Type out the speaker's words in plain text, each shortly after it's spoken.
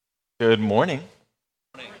Good morning.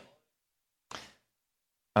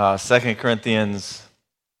 2 Corinthians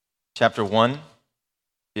chapter 1. If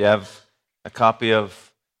you have a copy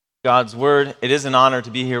of God's Word, it is an honor to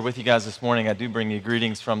be here with you guys this morning. I do bring you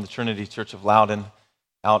greetings from the Trinity Church of Loudon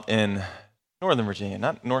out in Northern Virginia,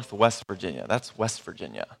 not Northwest Virginia. That's West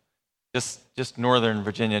Virginia. Just Northern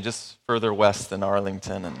Virginia, just further west than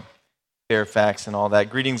Arlington and Fairfax and all that.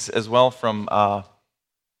 Greetings as well from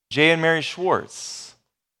Jay and Mary Schwartz.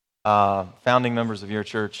 Founding members of your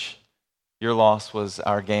church. Your loss was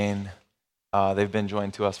our gain. They've been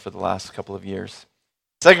joined to us for the last couple of years.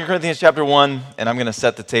 2 Corinthians chapter 1, and I'm going to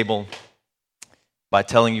set the table by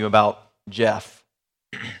telling you about Jeff.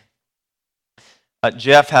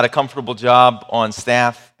 Jeff had a comfortable job on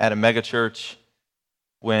staff at a megachurch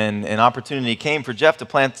when an opportunity came for Jeff to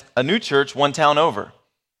plant a new church one town over.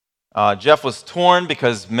 Jeff was torn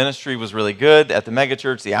because ministry was really good at the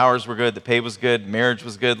megachurch. The hours were good, the pay was good, marriage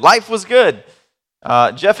was good, life was good.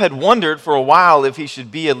 Jeff had wondered for a while if he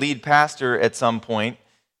should be a lead pastor at some point,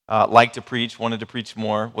 liked to preach, wanted to preach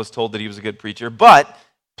more, was told that he was a good preacher, but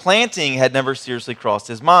planting had never seriously crossed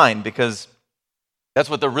his mind because that's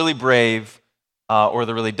what the really brave or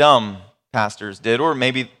the really dumb pastors did, or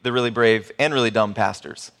maybe the really brave and really dumb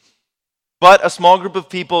pastors. But a small group of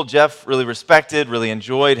people Jeff really respected, really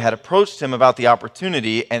enjoyed, had approached him about the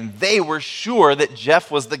opportunity, and they were sure that Jeff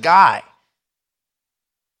was the guy.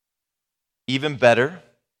 Even better,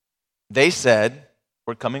 they said,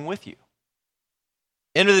 "We're coming with you."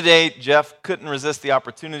 End of the day, Jeff couldn't resist the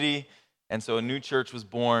opportunity, and so a new church was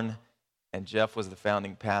born, and Jeff was the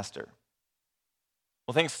founding pastor.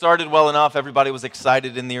 Well, things started well enough. Everybody was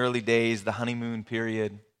excited in the early days, the honeymoon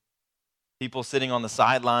period. People sitting on the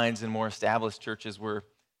sidelines in more established churches were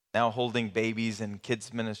now holding babies in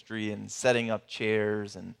kids' ministry and setting up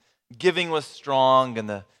chairs, and giving was strong, and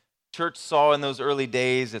the church saw in those early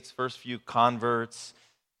days its first few converts,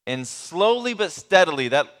 and slowly but steadily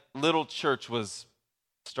that little church was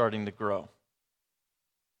starting to grow.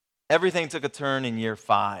 Everything took a turn in year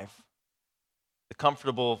 5. The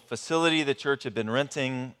comfortable facility the church had been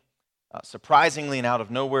renting surprisingly and out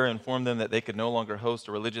of nowhere informed them that they could no longer host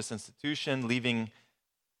a religious institution, leaving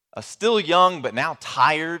a still young but now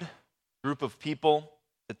tired group of people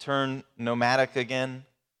to turn nomadic again.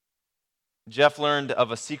 Jeff learned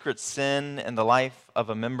of a secret sin in the life of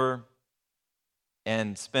a member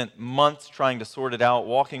and spent months trying to sort it out,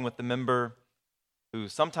 walking with the member who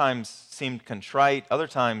sometimes seemed contrite, other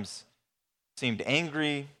times seemed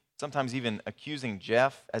angry, sometimes even accusing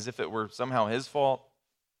Jeff as if it were somehow his fault.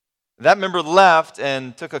 That member left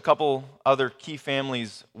and took a couple other key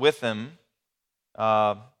families with him,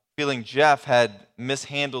 feeling Jeff had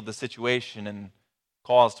mishandled the situation and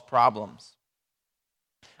caused problems.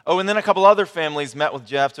 Oh, and then a couple other families met with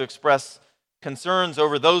Jeff to express concerns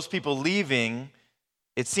over those people leaving.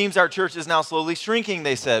 "It seems our church is now slowly shrinking,"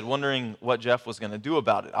 they said, wondering what Jeff was going to do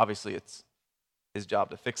about it. Obviously, it's his job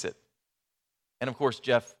to fix it. And of course,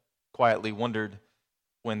 Jeff quietly wondered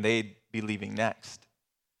when they'd be leaving next.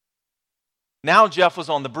 Now Jeff was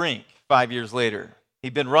on the brink 5 years later.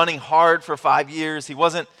 He'd been running hard for 5 years. He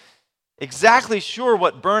wasn't exactly sure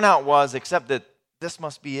what burnout was, except that this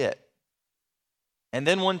must be it. And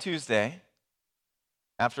then one Tuesday,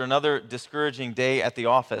 after another discouraging day at the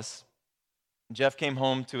office, Jeff came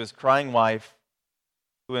home to his crying wife,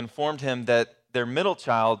 who informed him that their middle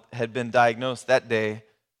child had been diagnosed that day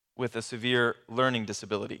with a severe learning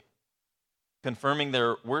disability, confirming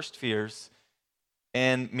their worst fears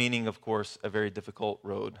and meaning, of course, a very difficult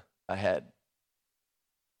road ahead.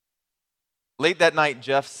 Late that night,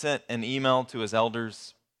 Jeff sent an email to his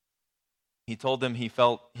elders. He told them he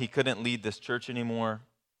felt he couldn't lead this church anymore.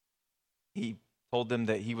 He told them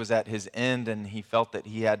that he was at his end and he felt that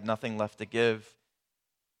he had nothing left to give.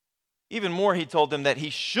 Even more, he told them that he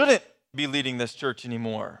shouldn't be leading this church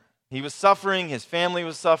anymore. He was suffering, his family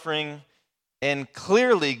was suffering, and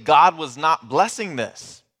clearly God was not blessing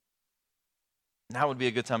this. Now would be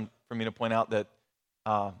a good time for me to point out that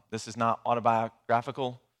this is not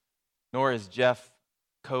autobiographical, nor is Jeff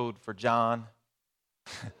code for John.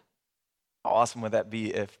 How awesome would that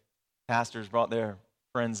be if pastors brought their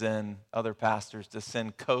friends in, other pastors, to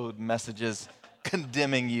send code messages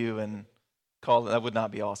condemning you and call it? That would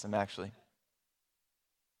not be awesome, actually.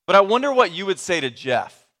 But I wonder what you would say to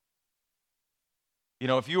Jeff. You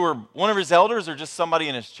know, if you were one of his elders or just somebody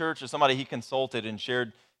in his church or somebody he consulted and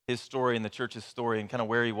shared his story and the church's story and kind of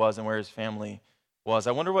where he was and where his family was.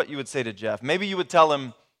 I wonder what you would say to Jeff. Maybe you would tell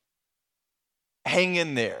him, "Hang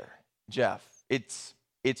in there, Jeff. It's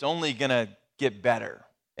only going to get better,"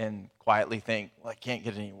 and quietly think, "Well, it can't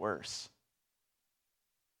get any worse."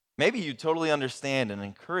 maybe you totally understand and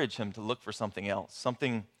encourage him to look for something else,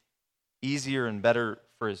 something easier and better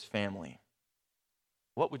for his family.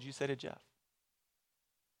 What would you say to Jeff?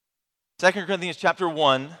 2 Corinthians chapter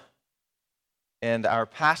 1, and our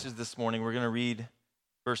passage this morning, we're going to read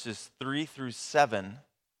verses 3 through 7.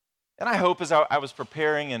 And I hope as I was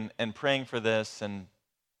preparing and praying for this, and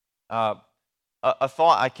a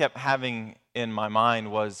thought I kept having in my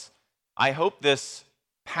mind was, I hope this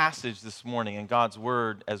passage this morning in God's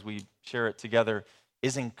Word, as we share it together,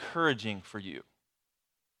 is encouraging for you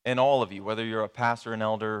and all of you, whether you're a pastor, an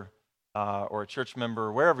elder, or a church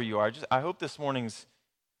member, wherever you are. I hope this morning's,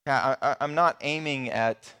 I'm not aiming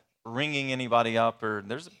at ringing anybody up, or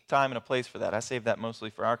there's a time and a place for that. I save that mostly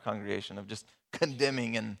for our congregation of just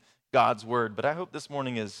condemning in God's Word. But I hope this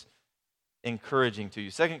morning is encouraging to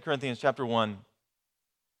you. 2 Corinthians chapter 1,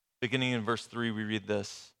 beginning in verse 3, we read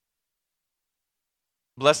this.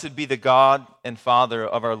 Blessed be the God and Father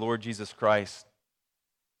of our Lord Jesus Christ,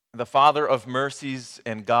 the Father of mercies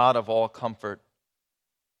and God of all comfort,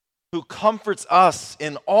 who comforts us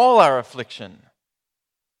in all our affliction,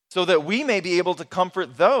 so that we may be able to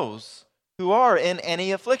comfort those who are in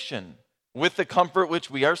any affliction with the comfort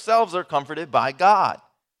which we ourselves are comforted by God.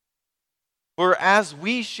 For as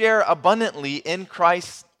we share abundantly in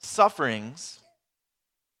Christ's sufferings,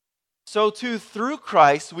 so too through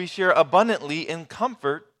Christ we share abundantly in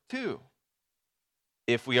comfort too.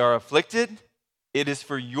 If we are afflicted, it is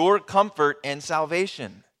for your comfort and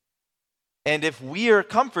salvation. And if we are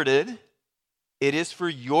comforted, it is for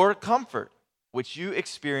your comfort, which you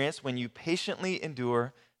experience when you patiently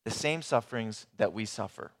endure the same sufferings that we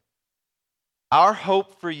suffer. Our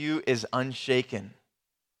hope for you is unshaken,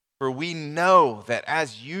 for we know that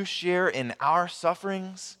as you share in our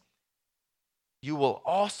sufferings, you will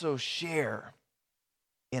also share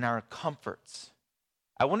in our comforts.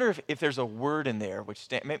 I wonder if there's a word in there,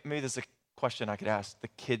 maybe there's a question I could ask the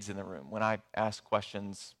kids in the room. When I ask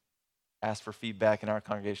questions, ask for feedback in our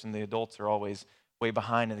congregation, the adults are always way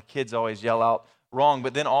behind and the kids always yell out wrong,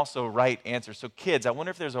 but then also right answers. So kids, I wonder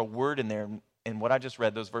if there's a word in there in what I just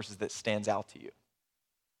read, those verses, that stands out to you.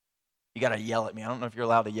 You got to yell at me. I don't know if you're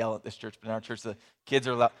allowed to yell at this church, but in our church, the kids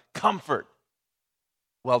are allowed. Comfort.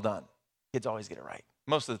 Well done. Kids always get it right.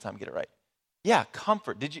 Most of the time get it right. Yeah,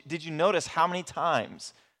 comfort. Did you notice how many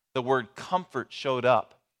times the word comfort showed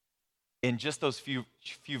up in just those few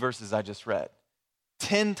verses I just read?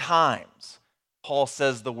 10 times Paul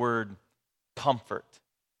says the word comfort.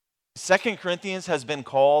 2 Corinthians has been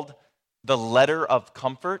called the letter of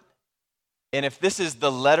comfort. And if this is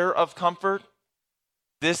the letter of comfort,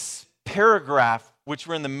 this paragraph, which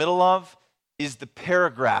we're in the middle of, is the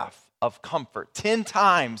paragraph of comfort. 10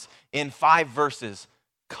 times in 5 verses,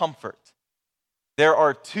 comfort. There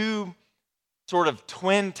are 2 sort of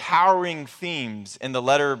twin towering themes in the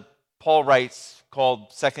letter Paul writes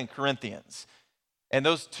called 2 Corinthians. And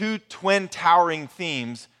those 2 twin towering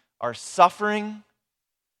themes are suffering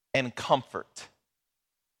and comfort.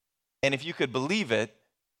 And if you could believe it,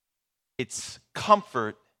 it's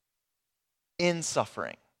comfort in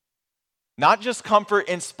suffering. Not just comfort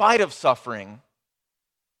in spite of suffering,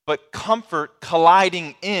 but comfort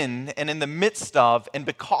colliding in and in the midst of and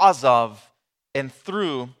because of and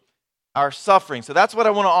through our suffering. So that's what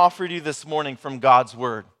I want to offer you this morning from God's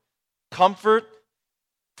Word. Comfort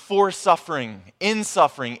for suffering, in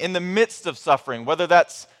the midst of suffering, whether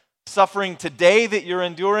that's suffering today that you're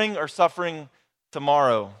enduring or suffering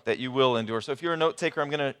tomorrow that you will endure. So if you're a note taker, I'm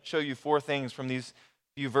going to show you 4 things from these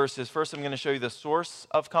few verses. First, I'm going to show you the source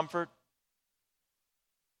of comfort.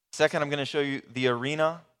 Second, I'm going to show you the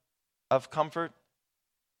arena of comfort.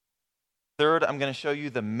 Third, I'm going to show you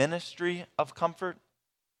the ministry of comfort.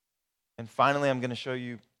 And finally, I'm going to show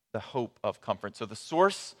you the hope of comfort. So the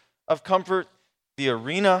source of comfort, the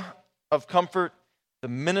arena of comfort, the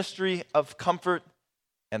ministry of comfort,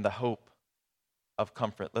 and the hope of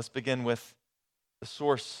comfort. Let's begin with the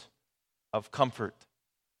source of comfort.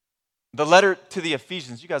 The letter to the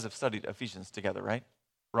Ephesians, you guys have studied Ephesians together, right?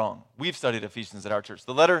 Wrong. We've studied Ephesians at our church.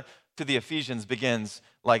 The letter to the Ephesians begins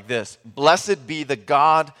like this. Blessed be the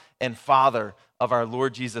God and Father of our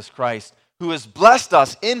Lord Jesus Christ, who has blessed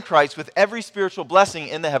us in Christ with every spiritual blessing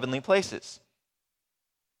in the heavenly places.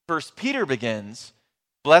 1 Peter begins,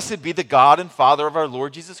 blessed be the God and Father of our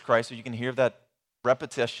Lord Jesus Christ. So you can hear that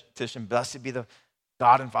repetition. Blessed be the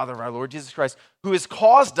God and Father of our Lord Jesus Christ, who has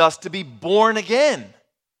caused us to be born again.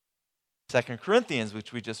 2 Corinthians,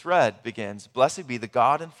 which we just read, begins, blessed be the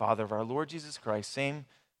God and Father of our Lord Jesus Christ. Same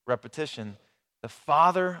repetition. The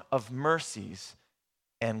Father of mercies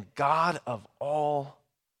and God of all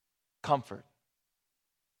comfort.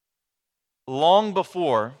 Long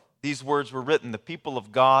before these words were written, the people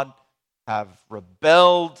of God have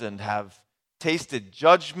rebelled and have tasted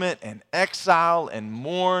judgment and exile and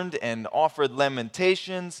mourned and offered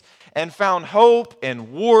lamentations and found hope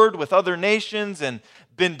and warred with other nations and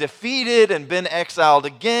been defeated and been exiled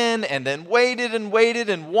again and then waited and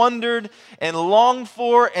wondered and longed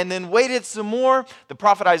for and then waited some more. The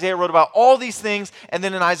prophet Isaiah wrote about all these things, and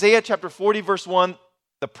then in Isaiah chapter 40 verse 1,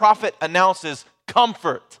 the prophet announces,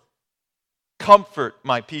 comfort, comfort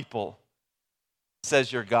my people,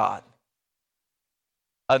 says your God.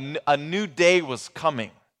 A new day was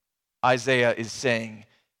coming, Isaiah is saying,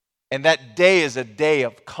 and that day is a day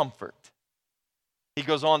of comfort. He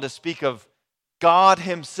goes on to speak of God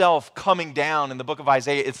himself coming down in the book of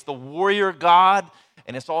Isaiah. It's the warrior God,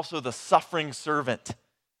 and it's also the suffering servant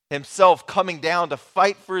himself coming down to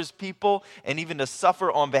fight for his people and even to suffer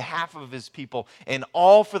on behalf of his people, and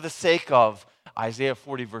all for the sake of, Isaiah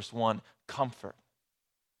 40 verse 1, comfort,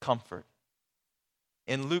 comfort.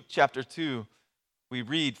 In Luke chapter 2, we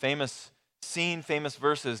read famous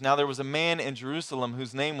verses. Now there was a man in Jerusalem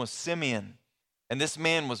whose name was Simeon, and this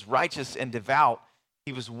man was righteous and devout.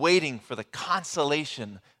 He was waiting for the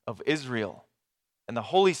consolation of Israel, and the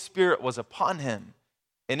Holy Spirit was upon him,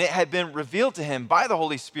 and it had been revealed to him by the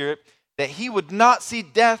Holy Spirit that he would not see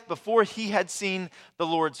death before he had seen the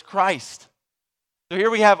Lord's Christ. So here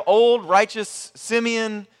we have old righteous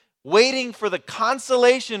Simeon waiting for the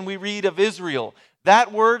consolation we read of Israel.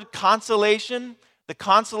 That word, consolation, the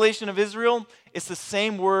consolation of Israel, it's the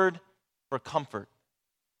same word for comfort.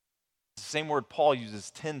 It's the same word Paul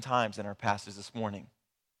uses 10 times in our passage this morning.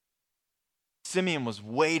 Simeon was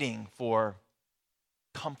waiting for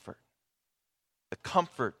comfort, the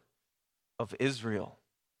comfort of Israel.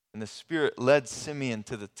 And the Spirit led Simeon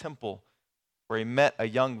to the temple where he met a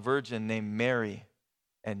young virgin named Mary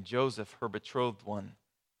and Joseph, her betrothed one.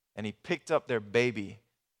 And he picked up their baby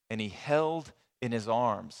and he held in his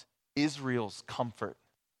arms Israel's comfort,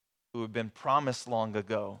 who had been promised long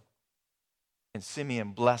ago. And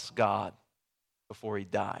Simeon blessed God before he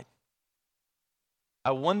died.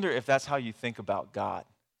 I wonder if that's how you think about God.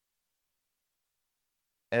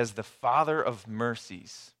 As the Father of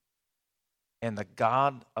mercies and the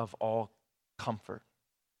God of all comfort.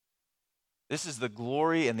 This is the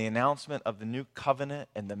glory and the announcement of the new covenant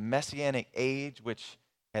and the messianic age which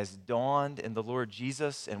has dawned in the Lord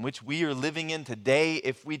Jesus, and which we are living in today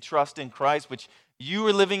if we trust in Christ, which you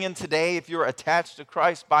are living in today if you're attached to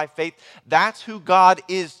Christ by faith. That's who God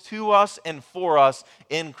is to us and for us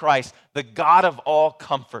in Christ, the God of all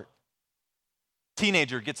comfort.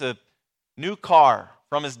 Teenager gets a new car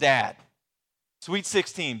from his dad. Sweet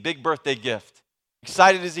 16, big birthday gift.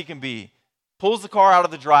 Excited as he can be. Pulls the car out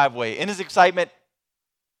of the driveway. In his excitement,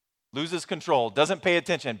 loses control, doesn't pay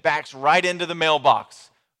attention, backs right into the mailbox.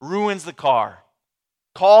 Ruins the car,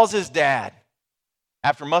 calls his dad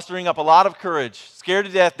after mustering up a lot of courage, scared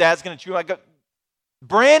to death, dad's going to chew. I got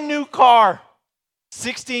brand new car,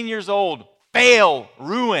 16 years old, fail,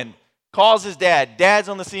 ruin, calls his dad. Dad's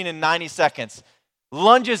on the scene in 90 seconds,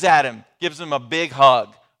 lunges at him, gives him a big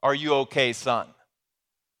hug. Are you okay, son?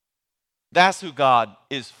 That's who God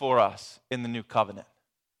is for us in the new covenant.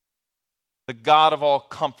 The God of all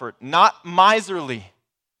comfort, not miserly,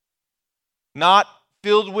 not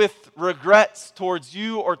filled with regrets towards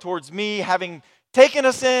you or towards me, having taken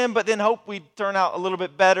us in, but then hope we'd turn out a little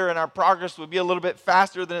bit better and our progress would be a little bit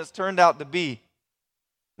faster than it's turned out to be.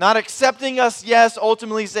 Not accepting us, yes,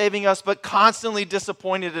 ultimately saving us, but constantly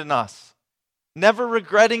disappointed in us. Never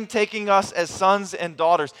regretting taking us as sons and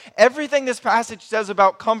daughters. Everything this passage says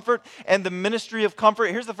about comfort and the ministry of comfort,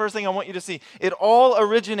 here's the first thing I want you to see. It all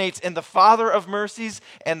originates in the Father of mercies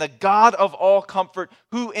and the God of all comfort,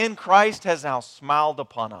 who in Christ has now smiled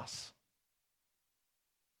upon us.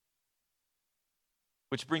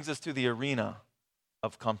 Which brings us to the arena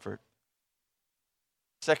of comfort.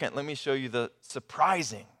 Second, let me show you the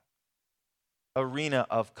surprising arena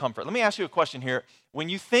of comfort. Let me ask you a question here. When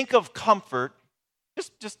you think of comfort,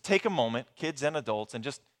 just take a moment, kids and adults, and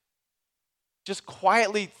just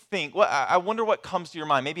quietly think. I wonder what comes to your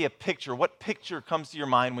mind. Maybe a picture. What picture comes to your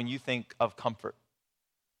mind when you think of comfort?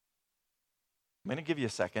 I'm going to give you a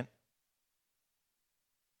second.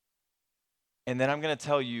 And then I'm going to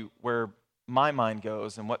tell you where my mind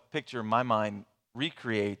goes and what picture my mind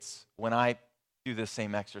recreates when I do this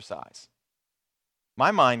same exercise.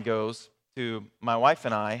 My mind goes to my wife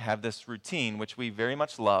and I have this routine which we very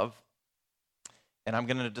much love, and I'm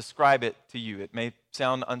going to describe it to you. It may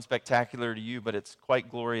sound unspectacular to you, but it's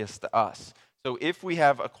quite glorious to us. So if we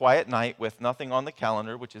have a quiet night with nothing on the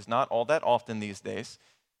calendar, which is not all that often these days,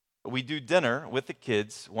 we do dinner with the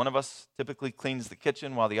kids. One of us typically cleans the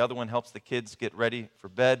kitchen while the other one helps the kids get ready for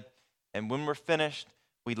bed. And when we're finished,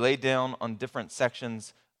 we lay down on different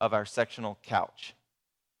sections of our sectional couch.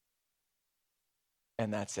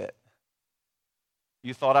 And that's it.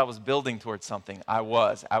 You thought I was building towards something. I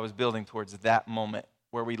was. I was building towards that moment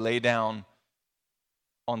where we lay down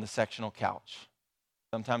on the sectional couch.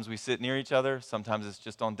 Sometimes we sit near each other. Sometimes it's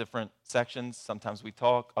just on different sections. Sometimes we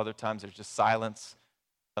talk. Other times there's just silence.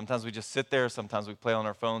 Sometimes we just sit there. Sometimes we play on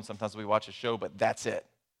our phone. Sometimes we watch a show, but that's it.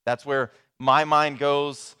 That's where my mind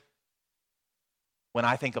goes when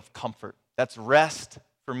I think of comfort. That's rest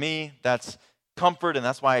for me. That's comfort, and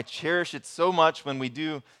that's why I cherish it so much when we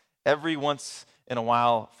do every once in a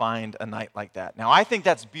while find a night like that. Now, I think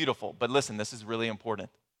that's beautiful, but listen, this is really important.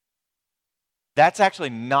 That's actually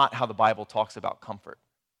not how the Bible talks about comfort.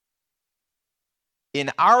 In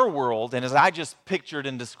our world, and as I just pictured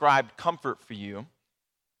and described comfort for you,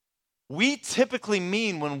 we typically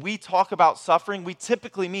mean, when we talk about suffering, we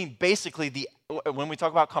typically mean basically when we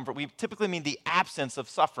talk about comfort, we typically mean the absence of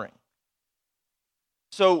suffering.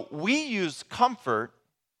 So we use comfort,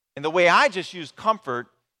 and the way I just use comfort,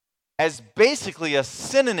 as basically a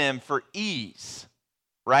synonym for ease,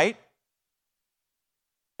 right?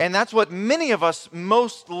 And that's what many of us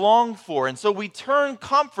most long for. And so we turn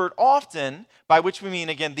comfort often, by which we mean,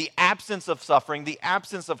 again, the absence of suffering, the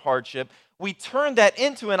absence of hardship, we turn that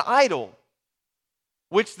into an idol,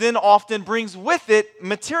 which then often brings with it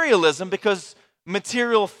materialism, because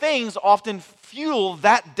material things often fuel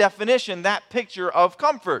that definition, that picture of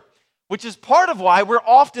comfort, which is part of why we're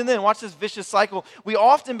often then, watch this vicious cycle, we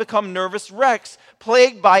often become nervous wrecks,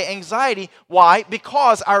 plagued by anxiety. Why?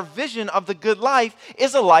 Because our vision of the good life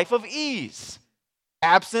is a life of ease,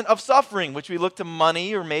 absent of suffering, which we look to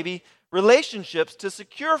money or maybe relationships to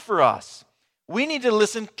secure for us. We need to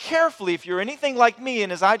listen carefully. If you're anything like me,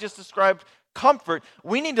 and as I just described comfort,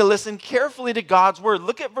 we need to listen carefully to God's word.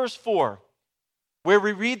 Look at verse 4, where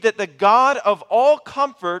we read that the God of all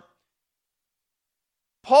comfort,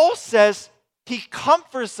 Paul says he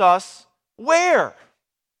comforts us where?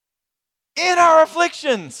 In our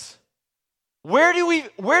afflictions. Where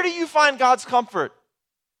do you find God's comfort?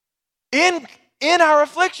 In our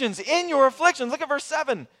afflictions, in your afflictions. Look at verse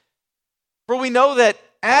 7. For we know that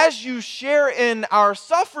as you share in our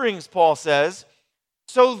sufferings, Paul says,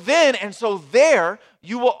 so then and so there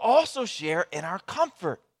you will also share in our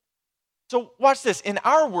comfort. So watch this. In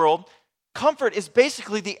our world, comfort is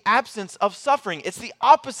basically the absence of suffering. It's the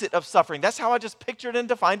opposite of suffering. That's how I just pictured and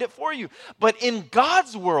defined it for you. But in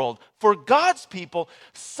God's world, for God's people,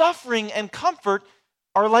 suffering and comfort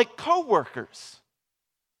are like co-workers.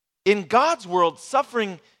 In God's world,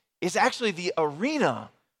 suffering is actually the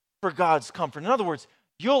arena for God's comfort. In other words,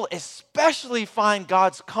 you'll especially find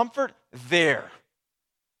God's comfort there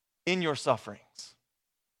in your sufferings.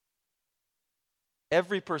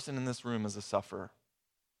 Every person in this room is a sufferer.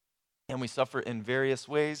 And we suffer in various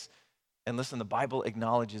ways. And listen, the Bible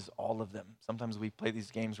acknowledges all of them. Sometimes we play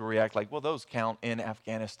these games where we act like, well, those count in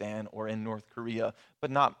Afghanistan or in North Korea,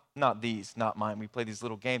 but not these, not mine. We play these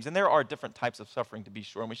little games. And there are different types of suffering, to be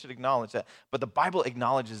sure, and we should acknowledge that. But the Bible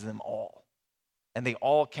acknowledges them all. And they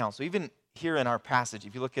all count. So even here in our passage,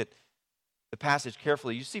 if you look at the passage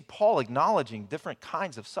carefully, you see Paul acknowledging different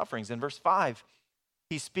kinds of sufferings. In verse 5,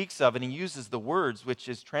 he speaks of, and he uses the words which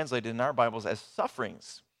is translated in our Bibles as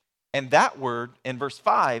sufferings. And that word in verse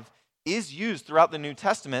 5 is used throughout the New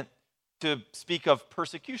Testament to speak of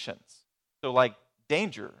persecutions. So like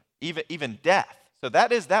danger, even death. So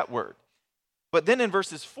that is that word. But then in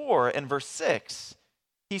verses 4 and verse 6,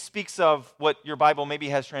 he speaks of what your Bible maybe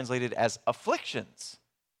has translated as afflictions.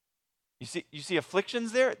 You see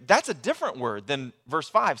afflictions there? That's a different word than verse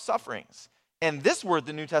 5, sufferings. And this word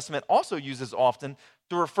the New Testament also uses often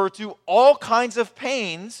to refer to all kinds of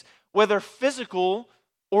pains, whether physical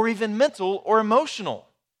or even mental or emotional.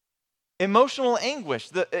 Emotional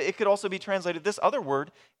anguish. It could also be translated, this other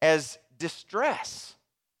word, as distress.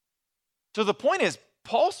 So the point is,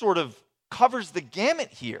 Paul sort of covers the gamut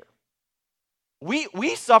here.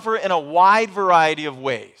 We suffer in a wide variety of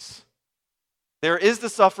ways. There is the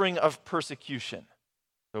suffering of persecution,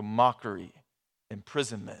 so mockery,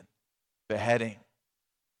 imprisonment, beheading.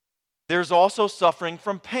 There's also suffering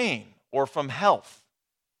from pain or from health,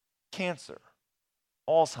 cancer,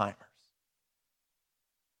 Alzheimer's.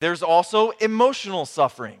 There's also emotional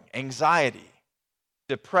suffering, anxiety,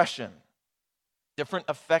 depression, different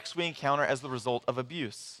effects we encounter as the result of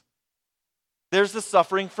abuse. There's the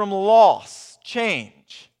suffering from loss,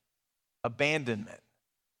 change, abandonment,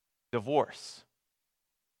 divorce.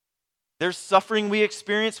 There's suffering we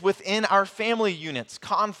experience within our family units,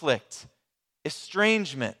 conflict,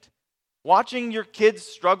 estrangement, watching your kids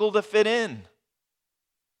struggle to fit in.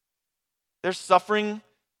 There's suffering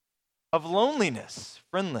of loneliness,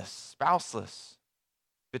 friendless, spouseless,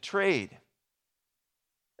 betrayed.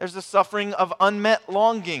 There's the suffering of unmet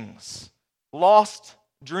longings, lost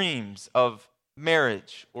dreams of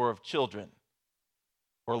marriage or of children,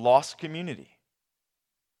 or lost community.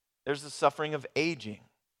 There's the suffering of aging,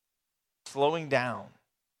 slowing down,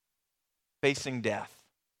 facing death,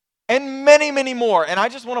 and many, many more. And I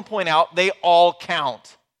just want to point out, they all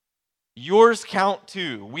count. Yours count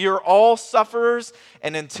too. We are all sufferers,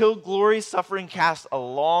 and until glory, suffering casts a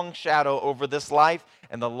long shadow over this life,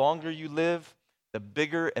 and the longer you live, the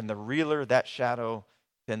bigger and the realer that shadow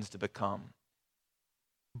tends to become.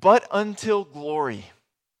 But until glory,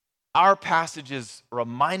 our passage is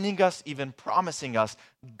reminding us, even promising us,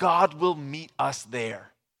 God will meet us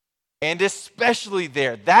there. And especially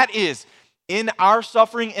there. That is, in our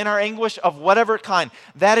suffering, in our anguish of whatever kind,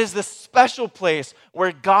 that is the special place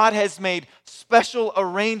where God has made special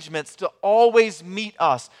arrangements to always meet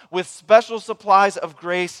us with special supplies of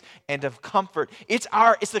grace and of comfort. It's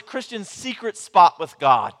the Christian secret spot with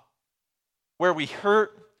God, where we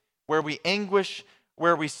hurt, where we anguish,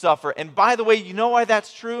 where we suffer. And by the way, you know why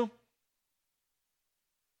that's true?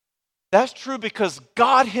 That's true because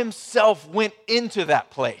God himself went into that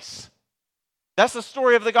place. That's the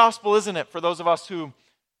story of the gospel, isn't it, for those of us who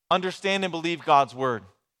understand and believe God's word?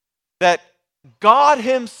 That God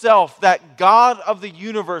himself, that God of the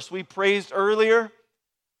universe we praised earlier,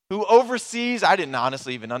 who oversees, I didn't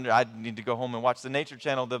honestly even I need to go home and watch the Nature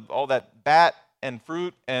Channel, all that bat and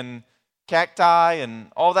fruit and cacti and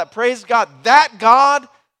all that. Praise God. That God,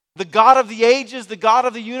 the God of the ages, the God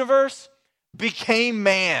of the universe, became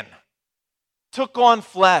man, took on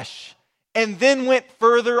flesh, and then went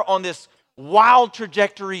further on this wild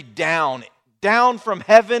trajectory down from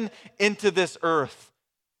heaven into this earth,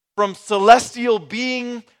 from celestial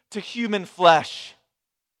being to human flesh,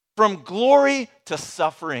 from glory to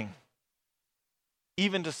suffering,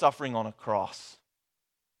 even to suffering on a cross,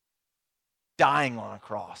 dying on a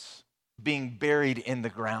cross, being buried in the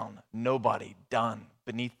ground, nobody, done,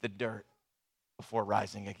 beneath the dirt before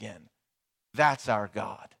rising again. That's our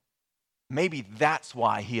God. Maybe that's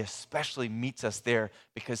why he especially meets us there,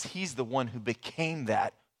 because he's the one who became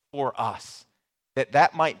that for us.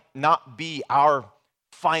 That might not be our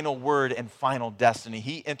final word and final destiny.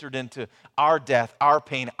 He entered into our death, our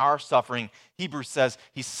pain, our suffering. Hebrews says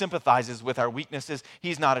he sympathizes with our weaknesses.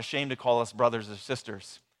 He's not ashamed to call us brothers or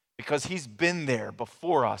sisters because he's been there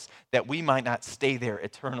before us that we might not stay there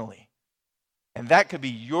eternally. And that could be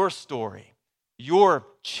your story, your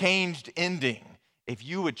changed ending, if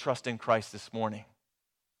you would trust in Christ this morning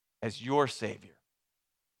as your Savior.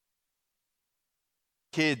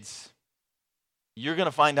 Kids, you're going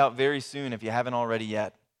to find out very soon, if you haven't already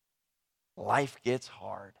yet, life gets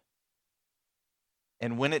hard.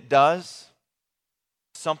 And when it does,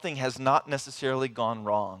 something has not necessarily gone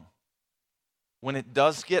wrong. When it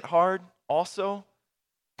does get hard, also,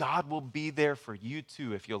 God will be there for you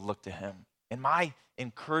too if you'll look to him. And my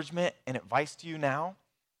encouragement and advice to you now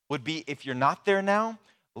would be, if you're not there now,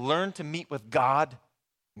 learn to meet with God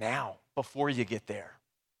now before you get there.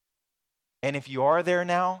 And if you are there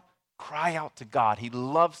now, cry out to God. He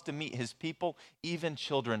loves to meet his people, even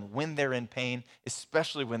children, when they're in pain,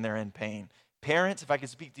 especially when they're in pain. Parents, if I could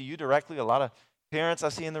speak to you directly, a lot of parents I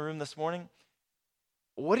see in the room this morning,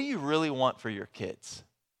 what do you really want for your kids?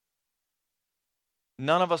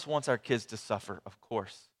 None of us wants our kids to suffer, of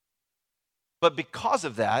course. But because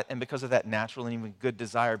of that, and because of that natural and even good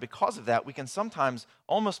desire, because of that, we can sometimes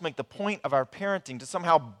almost make the point of our parenting to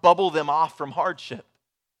somehow bubble them off from hardship,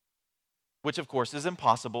 which of course is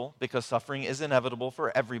impossible because suffering is inevitable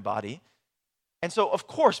for everybody. And so, of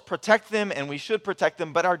course, protect them, and we should protect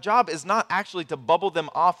them, but our job is not actually to bubble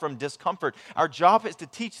them off from discomfort. Our job is to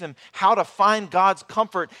teach them how to find God's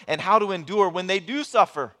comfort and how to endure when they do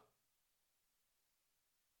suffer.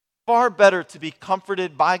 Far better to be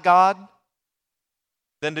comforted by God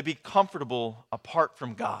than to be comfortable apart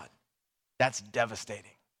from God. That's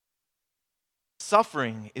devastating.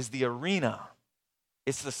 Suffering is the arena.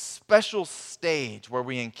 It's the special stage where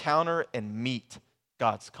we encounter and meet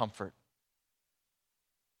God's comfort.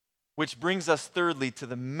 Which brings us thirdly to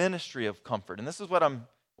the ministry of comfort. And this is what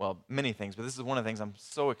many things, but this is one of the things I'm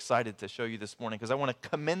so excited to show you this morning because I want to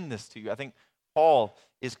commend this to you. I think Paul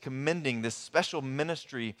is commending this special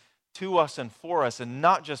ministry to us and for us, and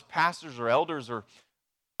not just pastors or elders or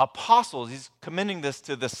apostles. He's commending this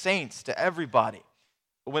to the saints, to everybody.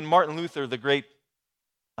 When Martin Luther, the great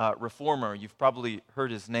reformer, you've probably heard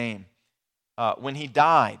his name, when he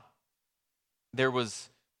died, there was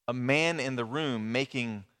a man in the room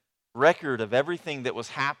making record of everything that was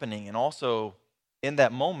happening, and also in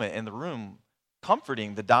that moment in the room,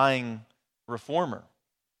 comforting the dying reformer.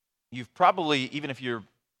 You've probably, even if you're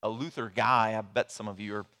a Luther guy, I bet some of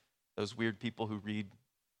you are those weird people who read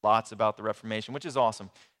lots about the Reformation, which is awesome.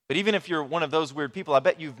 But even if you're one of those weird people, I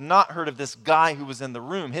bet you've not heard of this guy who was in the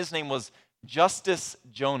room. His name was Justus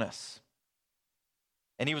Jonas.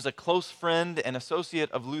 And he was a close friend and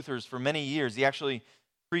associate of Luther's for many years. He actually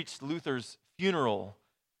preached Luther's funeral,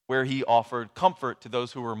 where he offered comfort to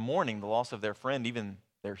those who were mourning the loss of their friend, even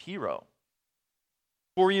their hero.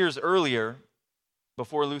 4 years earlier,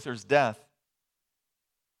 before Luther's death,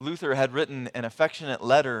 Luther had written an affectionate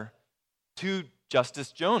letter to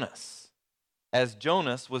Justus Jonas as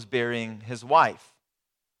Jonas was burying his wife.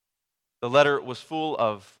 The letter was full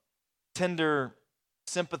of tender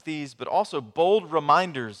sympathies, but also bold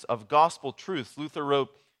reminders of gospel truth. Luther wrote,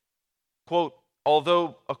 quote,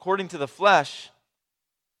 "Although according to the flesh,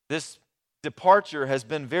 this departure has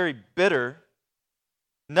been very bitter,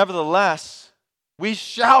 nevertheless, we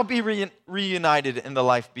shall be reunited in the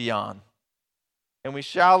life beyond, and we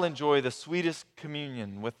shall enjoy the sweetest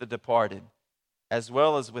communion with the departed, as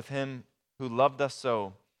well as with him who loved us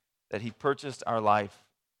so that he purchased our life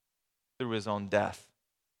through his own death."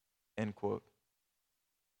 End quote.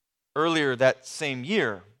 Earlier that same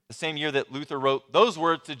year, the same year that Luther wrote those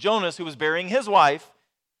words to Jonas, who was burying his wife,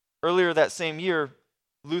 earlier that same year,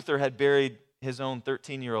 Luther had buried his own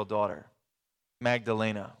 13-year-old daughter,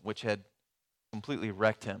 Magdalena, which had completely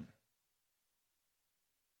wrecked him.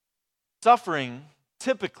 Suffering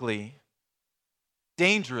typically,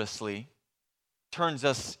 dangerously, turns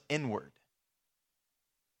us inward.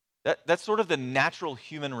 That's sort of the natural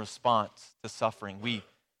human response to suffering. We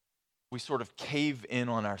sort of cave in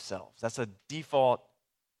on ourselves. That's a default,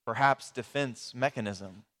 perhaps, defense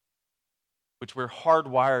mechanism, which we're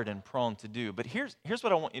hardwired and prone to do. But here's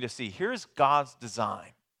what I want you to see. Here's God's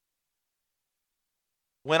design.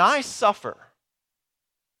 When I suffer,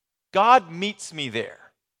 God meets me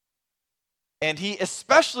there. And he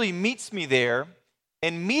especially meets me there.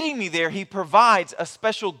 And meeting me there, he provides a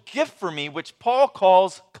special gift for me, which Paul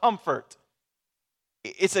calls comfort.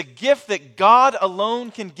 It's a gift that God alone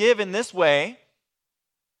can give in this way.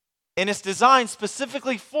 And it's designed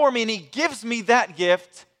specifically for me. And he gives me that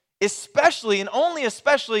gift, especially and only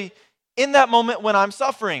especially in that moment when I'm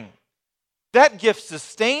suffering. That gift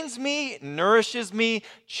sustains me, nourishes me,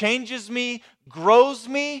 changes me, grows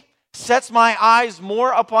me, sets my eyes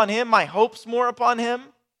more upon him, my hopes more upon him.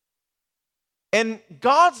 And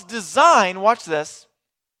God's design, watch this,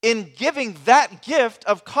 in giving that gift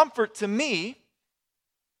of comfort to me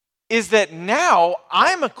is that now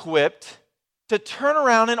I'm equipped to turn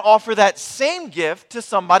around and offer that same gift to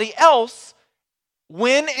somebody else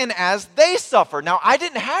when and as they suffer. Now, I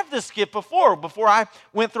didn't have this gift before I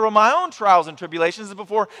went through my own trials and tribulations, and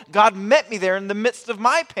before God met me there in the midst of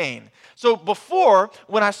my pain. So before,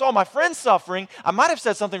 when I saw my friends suffering, I might have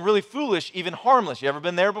said something really foolish, even harmless. You ever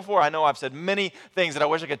been there before? I know I've said many things that I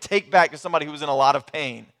wish I could take back to somebody who was in a lot of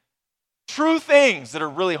pain. True things that are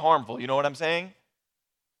really harmful, you know what I'm saying?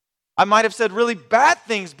 I might have said really bad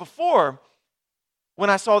things before when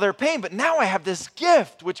I saw their pain, but now I have this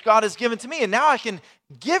gift which God has given to me, and now I can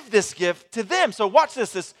give this gift to them. So watch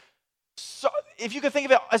this. If you could think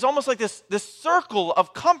of it as almost like this circle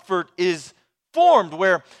of comfort is formed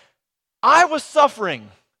where I was suffering,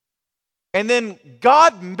 and then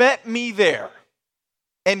God met me there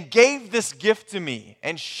and gave this gift to me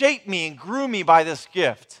and shaped me and grew me by this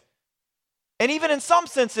gift. And even in some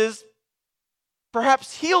senses,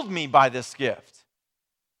 perhaps healed me by this gift.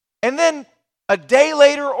 And then a day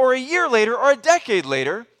later or a year later or a decade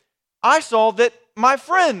later, I saw that my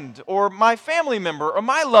friend or my family member or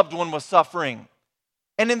my loved one was suffering.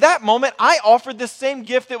 And in that moment, I offered this same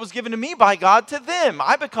gift that was given to me by God to them.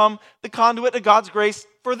 I become the conduit of God's grace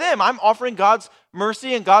for them. I'm offering God's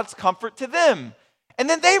mercy and God's comfort to them. And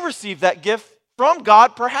then they receive that gift from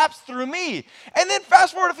God, perhaps through me. And then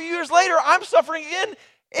fast forward a few years later, I'm suffering again.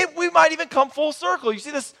 We might even come full circle. You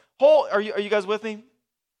see this whole, are you guys with me?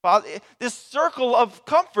 This circle of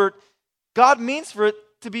comfort, God means for it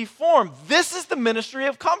to be formed. This is the ministry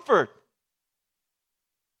of comfort.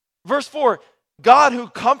 Verse 4, God who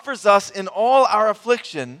comforts us in all our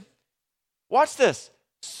affliction, watch this,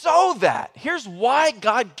 so that, here's why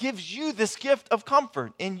God gives you this gift of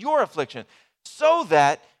comfort in your affliction, so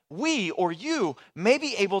that we or you may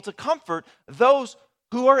be able to comfort those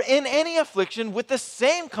who are in any affliction with the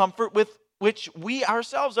same comfort with which we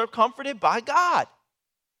ourselves are comforted by God.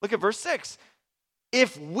 Look at verse 6.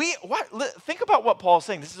 Think about what Paul's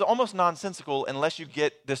saying. This is almost nonsensical unless you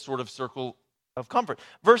get this sort of circle of comfort.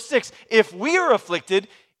 Verse 6, if we are afflicted,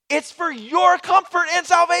 It's for your comfort and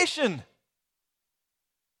salvation.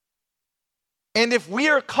 And if we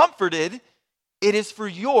are comforted, it is for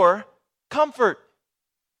your comfort.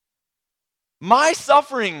 My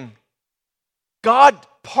suffering, God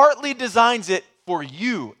partly designs it for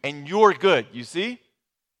you and your good, you see?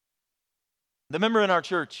 The member in our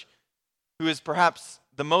church who is perhaps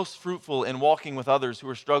the most fruitful in walking with others who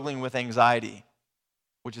are struggling with anxiety,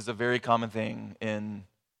 which is a very common thing in,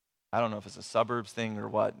 I don't know if it's a suburbs thing or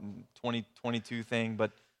what, 2022 thing,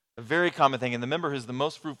 but a very common thing. And the member who's the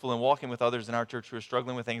most fruitful in walking with others in our church who are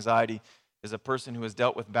struggling with anxiety is a person who has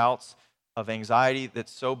dealt with bouts of anxiety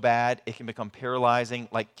that's so bad it can become paralyzing,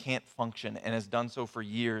 like can't function, and has done so for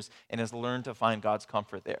years and has learned to find God's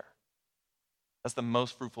comfort there. That's the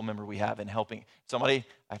most fruitful member we have in helping somebody.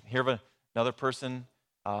 I hear of another person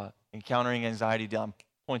encountering anxiety. I'm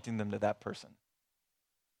pointing them to that person.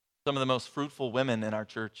 Some of the most fruitful women in our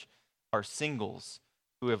church are singles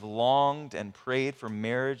who have longed and prayed for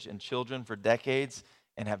marriage and children for decades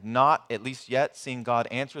and have not, at least yet, seen God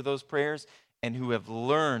answer those prayers, and who have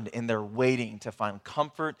learned in their waiting to find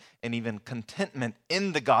comfort and even contentment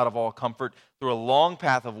in the God of all comfort through a long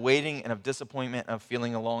path of waiting and of disappointment and of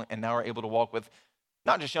feeling alone, and now are able to walk with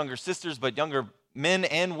not just younger sisters, but younger men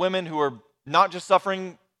and women who are not just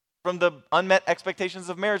suffering from the unmet expectations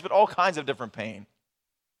of marriage, but all kinds of different pain.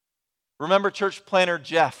 Remember church planner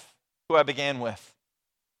Jeff, who I began with.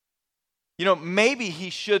 You know, maybe he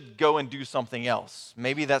should go and do something else.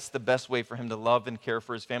 Maybe that's the best way for him to love and care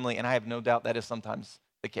for his family, and I have no doubt that is sometimes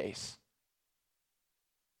the case.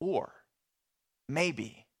 Or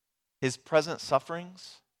maybe his present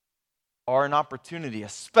sufferings are an opportunity, a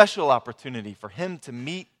special opportunity for him to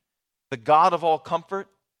meet the God of all comfort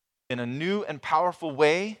in a new and powerful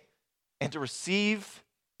way, and to receive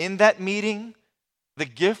in that meeting the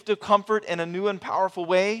gift of comfort in a new and powerful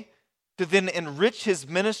way, to then enrich his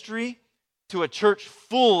ministry to a church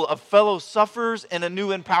full of fellow sufferers in a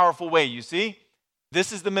new and powerful way. You see,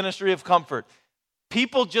 this is the ministry of comfort.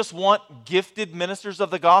 People just want gifted ministers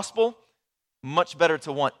of the gospel. Much better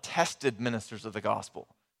to want tested ministers of the gospel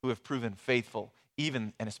who have proven faithful,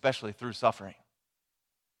 even and especially through suffering.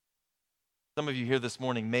 Some of you here this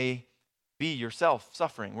morning may be yourself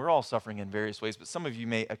suffering. We're all suffering in various ways, but some of you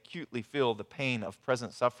may acutely feel the pain of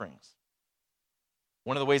present sufferings.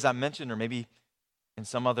 One of the ways I mentioned, or maybe in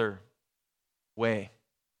some other way.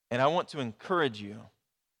 And I want to encourage you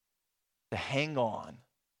to hang on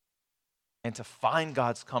and to find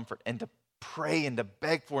God's comfort and to pray and to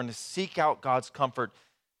beg for and to seek out God's comfort,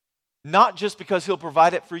 not just because he'll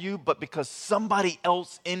provide it for you, but because somebody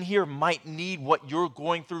else in here might need what you're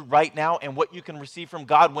going through right now and what you can receive from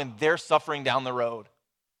God when they're suffering down the road.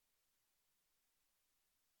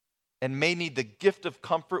 And may need the gift of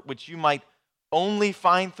comfort which you might only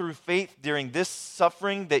find through faith during this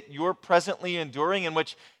suffering that you're presently enduring, in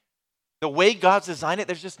which the way God's designed it,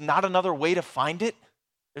 there's just not another way to find it.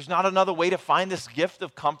 There's not another way to find this gift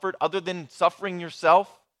of comfort other than suffering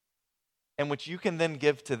yourself, and which you can then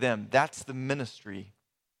give to them. That's the ministry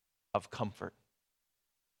of comfort.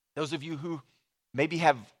 Those of you who maybe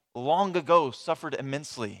have long ago suffered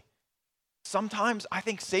immensely, sometimes I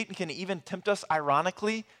think Satan can even tempt us,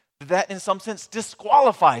 ironically, that in some sense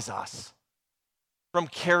disqualifies us from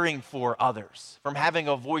caring for others, from having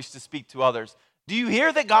a voice to speak to others. Do you hear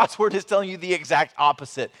that God's word is telling you the exact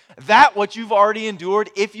opposite? That what you've already endured,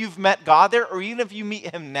 if you've met God there, or even if you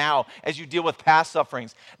meet him now as you deal with past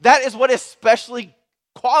sufferings, that is what especially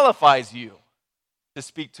qualifies you to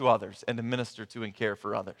speak to others and to minister to and care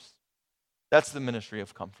for others. That's the ministry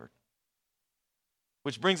of comfort.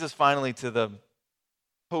 Which brings us finally to the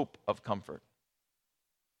hope of comfort.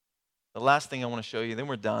 The last thing I want to show you, then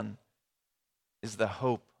we're done, is the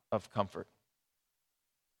hope of comfort.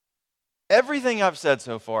 Everything I've said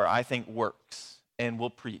so far, I think, works and will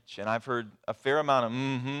preach. And I've heard a fair amount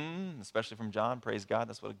of especially from John. Praise God.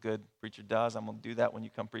 That's what a good preacher does. I'm going to do that when you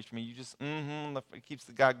come preach for me. You just it keeps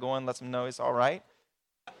the guy going, lets him know it's all right.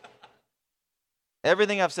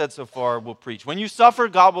 Everything I've said so far will preach. When you suffer,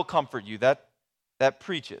 God will comfort you. That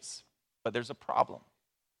preaches. But there's a problem.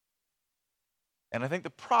 And I think the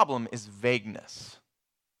problem is vagueness.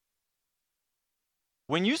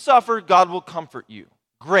 When you suffer, God will comfort you.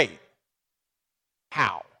 Great.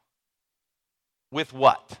 How? With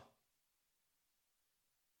what?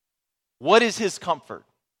 What is his comfort?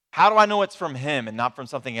 How do I know it's from him and not from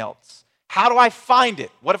something else? How do I find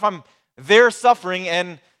it? What if I'm there suffering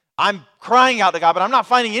and I'm crying out to God, but I'm not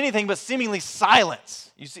finding anything but seemingly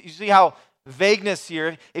silence? You see how vagueness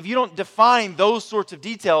here, if you don't define those sorts of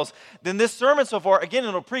details, then this sermon so far, again,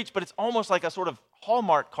 it'll preach, but it's almost like a sort of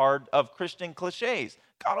Hallmark card of Christian cliches.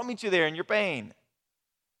 God will meet you there in your pain.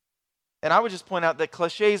 And I would just point out that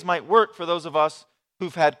cliches might work for those of us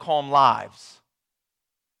who've had calm lives.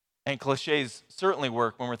 And cliches certainly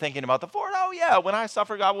work when we're thinking about the forward. Oh yeah, when I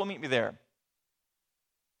suffer, God will meet me there.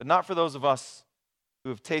 But not for those of us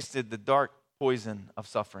who have tasted the dark poison of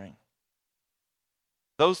suffering.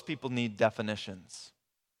 Those people need definitions.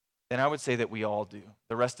 And I would say that we all do.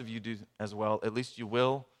 The rest of you do as well. At least you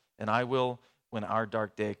will, and I will, when our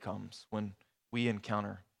dark day comes, when we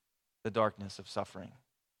encounter the darkness of suffering.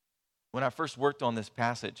 When I first worked on this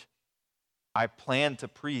passage, I planned to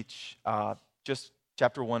preach just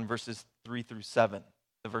chapter 1, verses 3 through 7,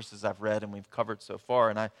 the verses I've read and we've covered so far.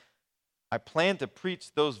 And I planned to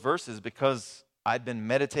preach those verses because I'd been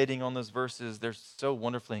meditating on those verses. They're so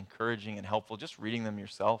wonderfully encouraging and helpful, just reading them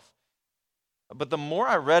yourself. But the more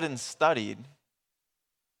I read and studied,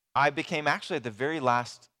 I became actually at the very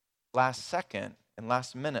last second and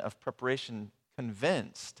last minute of preparation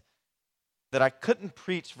convinced that I couldn't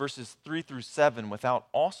preach verses 3 through 7 without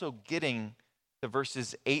also getting to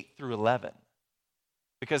verses 8 through 11.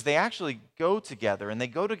 Because they actually go together, and they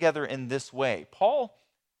go together in this way. Paul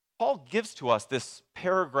gives to us this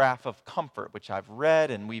paragraph of comfort, which I've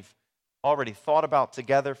read and we've already thought about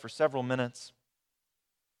together for several minutes.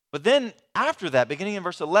 But then after that, beginning in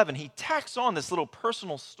verse 11, he tacks on this little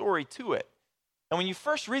personal story to it. And when you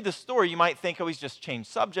first read the story, you might think, oh, he's just changed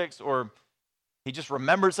subjects, or he just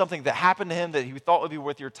remembered something that happened to him that he thought would be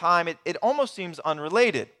worth your time. It almost seems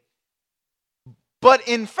unrelated. But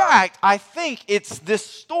in fact, I think it's this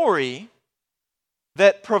story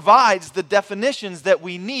that provides the definitions that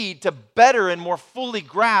we need to better and more fully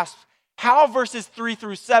grasp how verses 3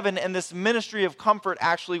 through 7 and this ministry of comfort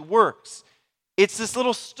actually works. It's this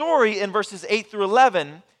little story in verses 8 through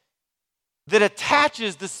 11 that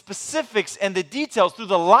attaches the specifics and the details through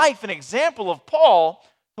the life and example of Paul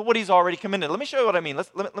to what he's already committed. Let me show you what I mean.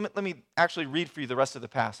 Let me actually read for you the rest of the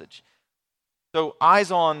passage. So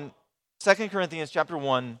eyes on 2 Corinthians chapter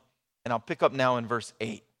 1, and I'll pick up now in verse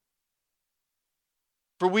 8.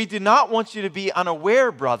 For we do not want you to be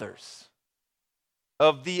unaware, brothers,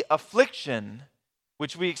 of the affliction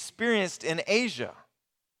which we experienced in Asia.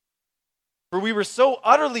 For we were so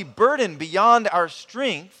utterly burdened beyond our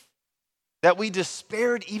strength that we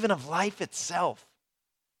despaired even of life itself.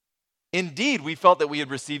 Indeed, we felt that we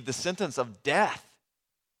had received the sentence of death.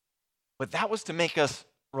 But that was to make us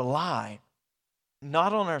rely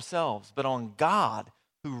not on ourselves, but on God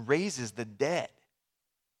who raises the dead.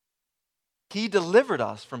 He delivered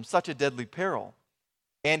us from such a deadly peril,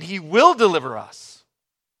 and he will deliver us.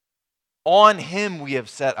 On him we have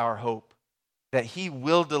set our hope, that he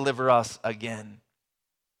will deliver us again.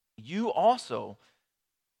 You also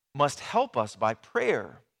must help us by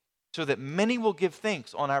prayer, so that many will give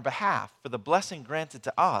thanks on our behalf for the blessing granted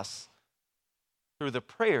to us through the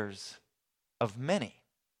prayers of many.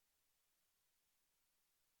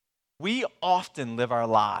 We often live our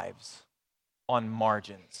lives on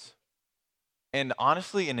margins. And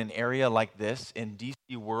honestly, in an area like this, in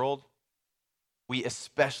DC world, we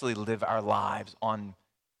especially live our lives on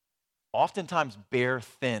oftentimes bare,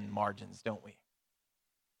 thin margins, don't we?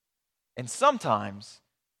 And sometimes,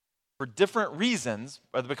 for different reasons,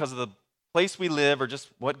 whether because of the place we live or just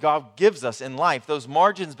what God gives us in life, those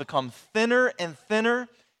margins become thinner and thinner.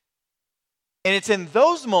 And it's in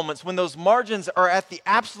those moments when those margins are at the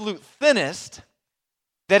absolute thinnest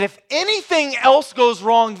that if anything else goes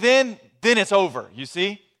wrong, then it's over, you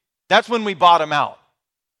see? That's when we bottom out.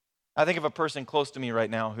 I think of a person close to me right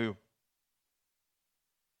now who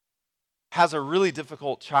has a really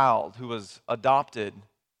difficult child who was adopted,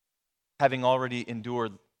 having already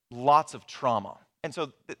endured lots of trauma. And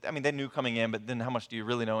so, I mean, they knew coming in, but then how much do you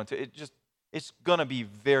really know? It's going to be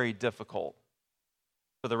very difficult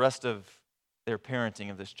for the rest of their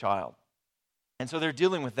parenting of this child. And so they're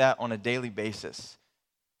dealing with that on a daily basis.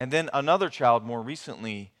 And then another child more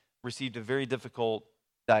recently received a very difficult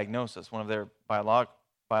diagnosis. One of their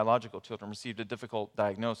biological children received a difficult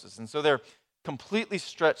diagnosis. And so they're completely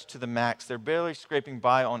stretched to the max. They're barely scraping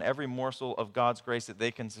by on every morsel of God's grace that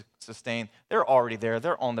they can sustain. They're already there.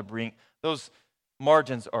 They're on the brink. Those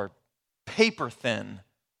margins are paper thin.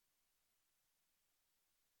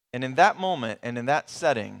 And in that moment and in that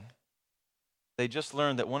setting, they just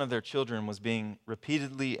learned that one of their children was being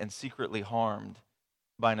repeatedly and secretly harmed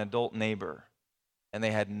by an adult neighbor, and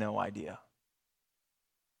they had no idea.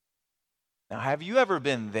 Now, have you ever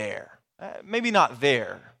been there? Maybe not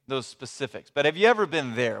there, those specifics, but have you ever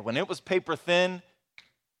been there when it was paper thin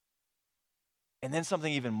and then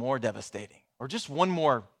something even more devastating, or just one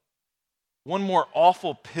more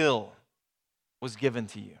awful pill was given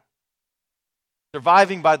to you?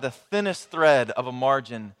 Surviving by the thinnest thread of a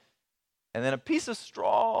margin and then a piece of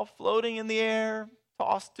straw floating in the air,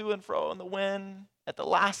 tossed to and fro in the wind, at the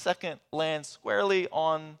last second lands squarely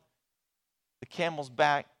on the camel's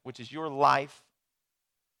back, which is your life,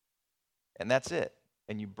 and that's it,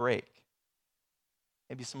 and you break.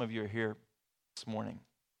 Maybe some of you are here this morning.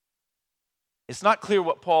 It's not clear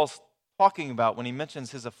what Paul's talking about when he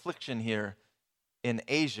mentions his affliction here in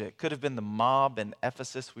Asia. It could have been the mob in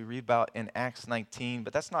Ephesus we read about in Acts 19,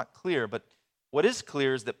 but that's not clear. But what is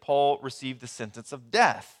clear is that Paul received the sentence of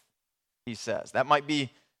death, he says. That might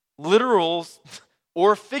be literal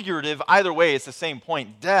or figurative. Either way, it's the same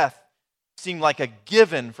point. Death seemed like a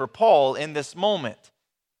given for Paul in this moment.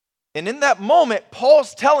 And in that moment,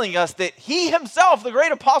 Paul's telling us that he himself, the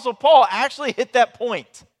great apostle Paul, actually hit that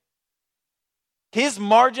point. His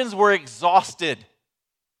margins were exhausted.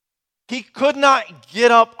 He could not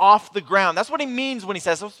get up off the ground. That's what he means when he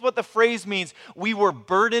says, that's what the phrase means, we were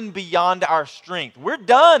burdened beyond our strength. We're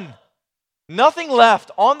done. Nothing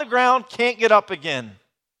left. On the ground, can't get up again.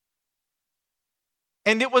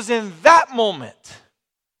 And it was in that moment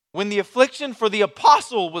when the affliction for the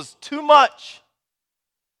apostle was too much,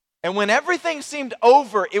 and when everything seemed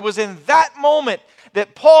over, it was in that moment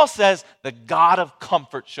that Paul says the God of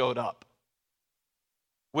comfort showed up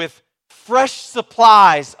with fresh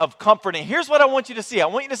supplies of comfort. And here's what I want you to see. I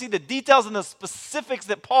want you to see the details and the specifics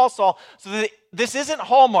that Paul saw so that this isn't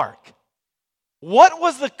Hallmark. What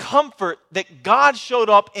was the comfort that God showed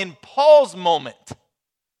up in Paul's moment?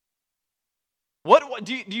 What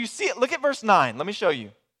do you see it? Look at verse 9. Let me show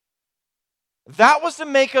you. That was to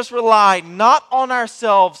make us rely not on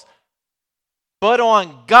ourselves, but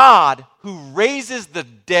on God who raises the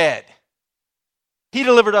dead. He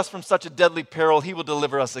delivered us from such a deadly peril, he will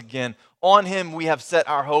deliver us again. On him we have set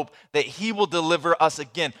our hope that he will deliver us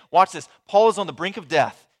again. Watch this. Paul is on the brink of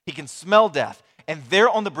death. He can smell death. And there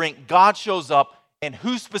on the brink, God shows up. And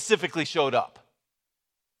who specifically showed up?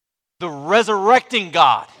 The resurrecting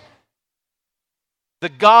God. The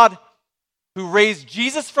God who raised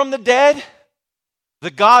Jesus from the dead.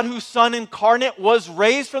 The God whose Son incarnate was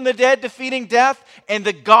raised from the dead, defeating death. And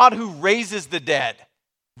the God who raises the dead.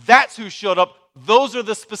 That's who showed up. Those are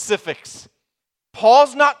the specifics.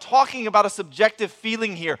 Paul's not talking about a subjective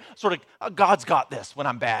feeling here, sort of, oh, God's got this when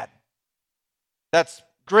I'm bad. That's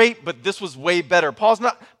great, but this was way better.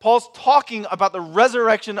 Paul's talking about the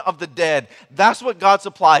resurrection of the dead. That's what God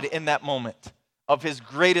supplied in that moment of his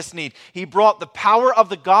greatest need. He brought the power of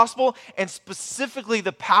the gospel and specifically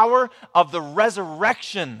the power of the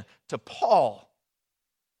resurrection to Paul.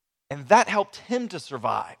 And that helped him to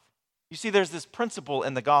survive. You see, there's this principle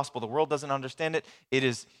in the gospel. The world doesn't understand it. It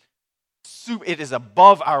is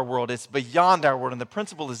above our world. It's beyond our world. And the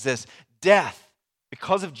principle is this: death.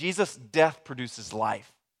 Because of Jesus, death produces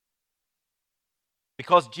life.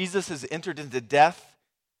 Because Jesus has entered into death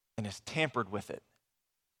and has tampered with it.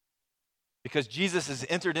 Because Jesus has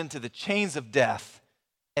entered into the chains of death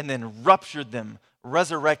and then ruptured them,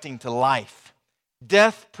 resurrecting to life.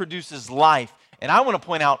 Death produces life. And I want to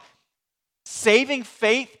point out, saving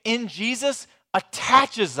faith in Jesus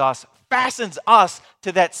attaches us, fastens us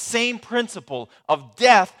to that same principle of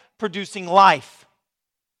death producing life.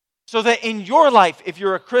 So that in your life, if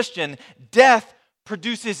you're a Christian, death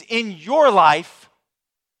produces in your life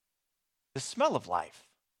the smell of life.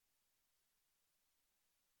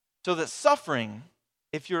 So that suffering,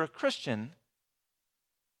 if you're a Christian,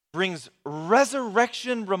 brings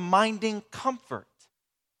resurrection reminding comfort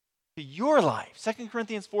to your life. 2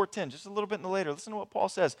 Corinthians 4:10, just a little bit later, listen to what Paul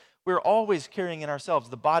says. We're always carrying in ourselves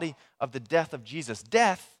the body of the death of Jesus.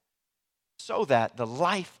 Death, so that the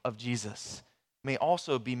life of Jesus may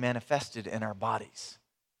also be manifested in our bodies.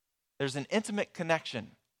 There's an intimate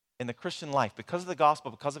connection in the Christian life because of the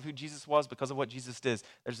gospel, because of who Jesus was, because of what Jesus did.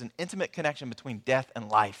 There's an intimate connection between death and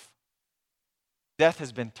life. Death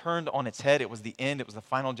has been turned on its head. It was the end. It was the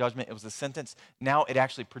final judgment. It was the sentence. Now it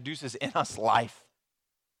actually produces in us life.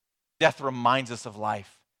 Death reminds us of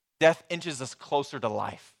life. Death inches us closer to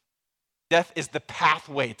life. Death is the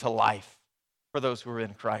pathway to life for those who are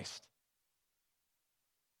in Christ.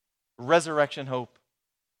 Resurrection hope,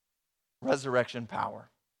 resurrection power.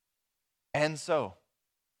 And so,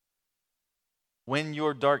 when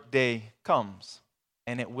your dark day comes,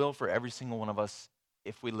 and it will for every single one of us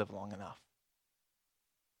if we live long enough,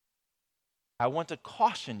 I want to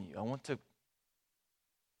caution you, I want to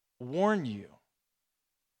warn you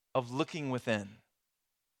of looking within,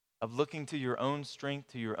 of looking to your own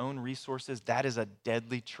strength, to your own resources. That is a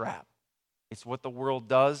deadly trap. It's what the world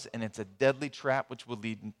does, and it's a deadly trap which will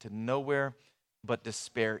lead to nowhere but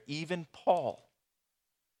despair. Even Paul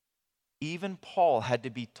had to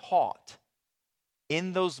be taught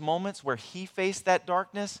in those moments where he faced that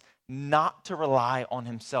darkness not to rely on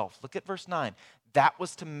himself. Look at verse 9. That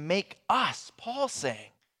was to make us, Paul's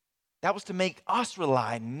saying, that was to make us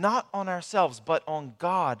rely not on ourselves, but on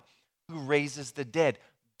God who raises the dead.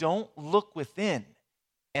 Don't look within.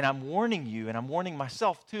 And I'm warning you, and I'm warning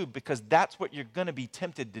myself too, because that's what you're going to be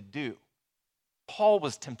tempted to do. Paul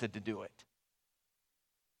was tempted to do it.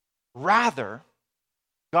 Rather,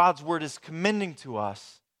 God's word is commending to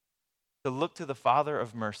us to look to the Father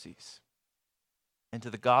of mercies and to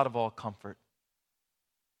the God of all comfort,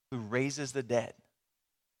 who raises the dead,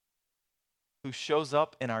 who shows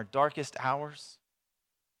up in our darkest hours,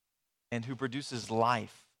 and who produces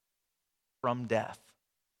life from death,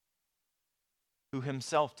 who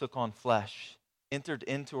himself took on flesh, entered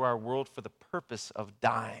into our world for the purpose of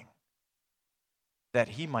dying, that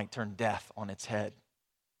he might turn death on its head,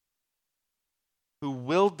 who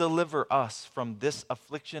will deliver us from this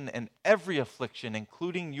affliction and every affliction,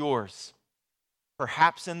 including yours,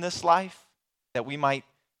 perhaps in this life, that we might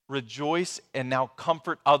rejoice and now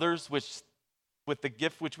comfort others with the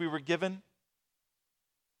gift which we were given,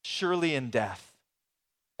 surely in death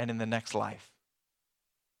and in the next life,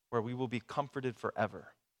 where we will be comforted forever.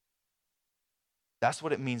 That's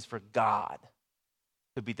what it means for God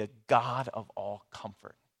to be the God of all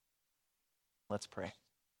comfort. Let's pray.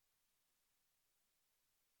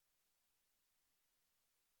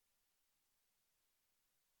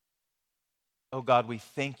 Oh God, we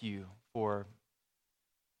thank you for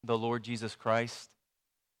the Lord Jesus Christ,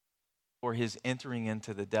 for his entering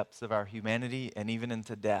into the depths of our humanity and even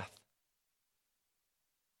into death,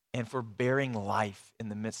 and for bearing life in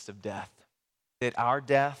the midst of death. That our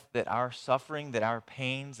death, that our suffering, that our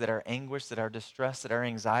pains, that our anguish, that our distress, that our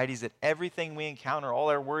anxieties, that everything we encounter, all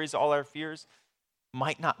our worries, all our fears,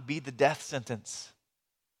 might not be the death sentence,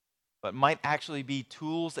 but might actually be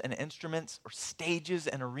tools and instruments or stages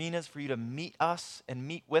and arenas for you to meet us and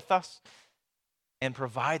meet with us and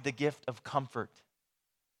provide the gift of comfort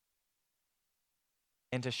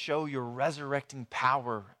and to show your resurrecting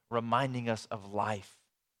power, reminding us of life.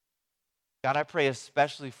 God, I pray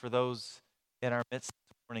especially for those in our midst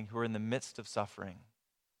this morning who are in the midst of suffering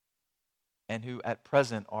and who at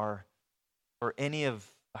present are, for any of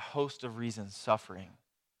a host of reasons, suffering.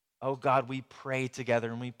 Oh God, we pray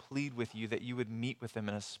together and we plead with you that you would meet with them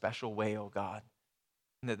in a special way, oh God,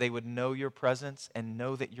 and that they would know your presence and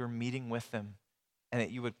know that you're meeting with them, and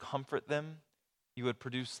that you would comfort them, you would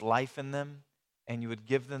produce life in them, and you would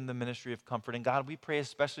give them the ministry of comfort. And God, we pray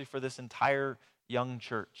especially for this entire young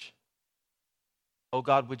church. Oh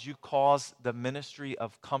God, would you cause the ministry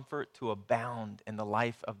of comfort to abound in the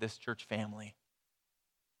life of this church family?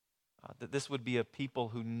 That this would be a people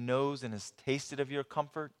who knows and has tasted of your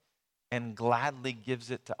comfort and gladly gives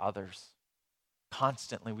it to others.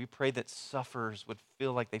 Constantly, we pray that sufferers would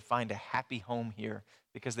feel like they find a happy home here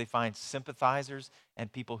because they find sympathizers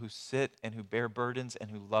and people who sit and who bear burdens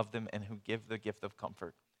and who love them and who give the gift of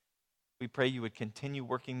comfort. We pray you would continue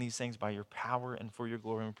working these things by your power and for your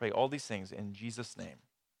glory. And we pray all these things in Jesus' name.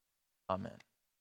 Amen.